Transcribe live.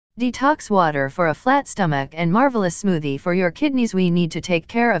Detox water for a flat stomach and marvelous smoothie for your kidneys. We need to take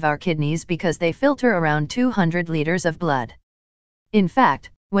care of our kidneys because they filter around 200 liters of blood. In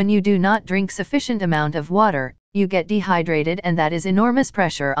fact, when you do not drink sufficient amount of water, you get dehydrated, and that is enormous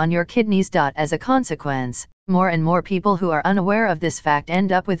pressure on your kidneys. As a consequence, more and more people who are unaware of this fact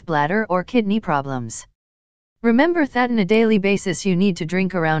end up with bladder or kidney problems. Remember that on a daily basis you need to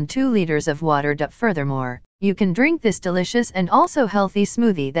drink around 2 liters of water. Furthermore, you can drink this delicious and also healthy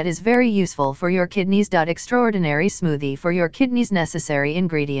smoothie that is very useful for your kidneys. Extraordinary smoothie for your kidneys. Necessary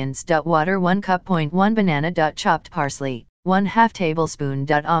ingredients. Water 1 cup. 1 banana. Chopped parsley 1/2 tablespoon.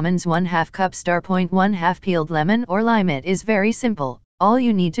 Almonds 1/2 cup. 1/2 peeled lemon or lime. It is very simple. All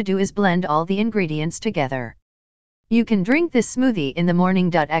you need to do is blend all the ingredients together. You can drink this smoothie in the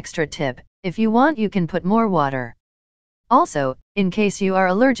morning. Extra tip: if you want, you can put more water. Also, in case you are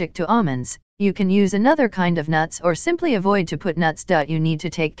allergic to almonds, you can use another kind of nuts or simply avoid to put nuts. You need to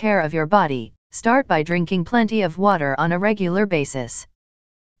take care of your body. Start by drinking plenty of water on a regular basis.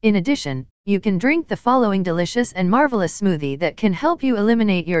 In addition, you can drink the following delicious and marvelous smoothie that can help you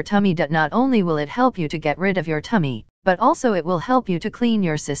eliminate your tummy. Not only will it help you to get rid of your tummy, but also it will help you to clean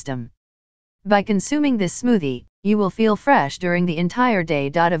your system. By consuming this smoothie, you will feel fresh during the entire day.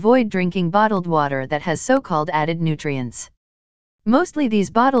 Avoid drinking bottled water that has so-called added nutrients. Mostly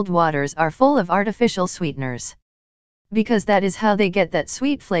these bottled waters are full of artificial sweeteners, because that is how they get that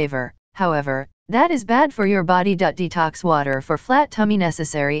sweet flavor. However, that is bad for your body. Detox water for flat tummy.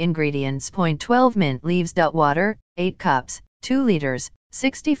 Necessary ingredients. 12 mint leaves. Water 8 cups, 2 liters,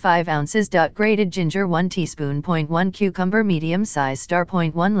 65 ounces. Grated ginger 1 teaspoon. 1 cucumber medium size.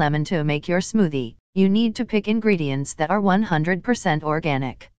 1 lemon. To make your smoothie, you need to pick ingredients that are 100%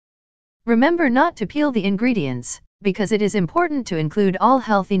 organic. Remember not to peel the ingredients, because it is important to include all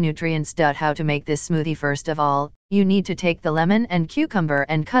healthy nutrients. How to make this smoothie? First of all, you need to take the lemon and cucumber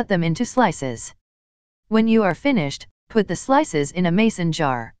and cut them into slices. When you are finished, put the slices in a mason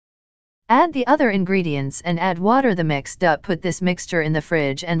jar. Add the other ingredients and add water. The mix. Put this mixture in the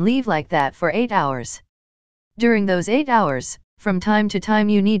fridge and leave like that for 8 hours. During those 8 hours, from time to time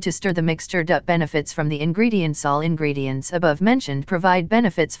you need to stir the mixture. Benefits from the ingredients. All ingredients above mentioned provide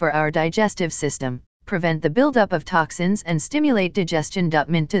benefits for our digestive system, prevent the buildup of toxins and stimulate digestion.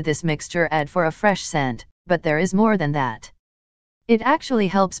 Mint to this mixture add for a fresh scent, but there is more than that. It actually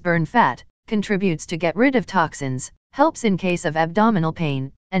helps burn fat, contributes to get rid of toxins, helps in case of abdominal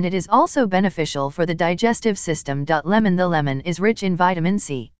pain, and it is also beneficial for the digestive system. Lemon. The lemon is rich in vitamin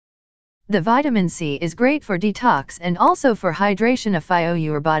C. The vitamin C is great for detox and also for hydration of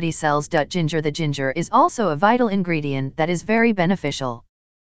your body cells. Ginger. The ginger is also a vital ingredient that is very beneficial.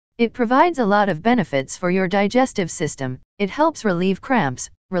 It provides a lot of benefits for your digestive system. It helps relieve cramps,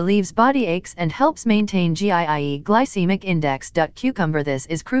 relieves body aches, and helps maintain glycemic index. Cucumber. This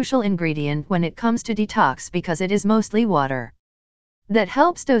is crucial ingredient when it comes to detox because it is mostly water. That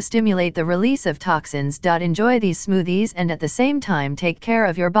helps to stimulate the release of toxins. Enjoy these smoothies and at the same time take care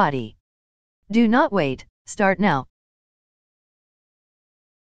of your body. Do not wait, start now.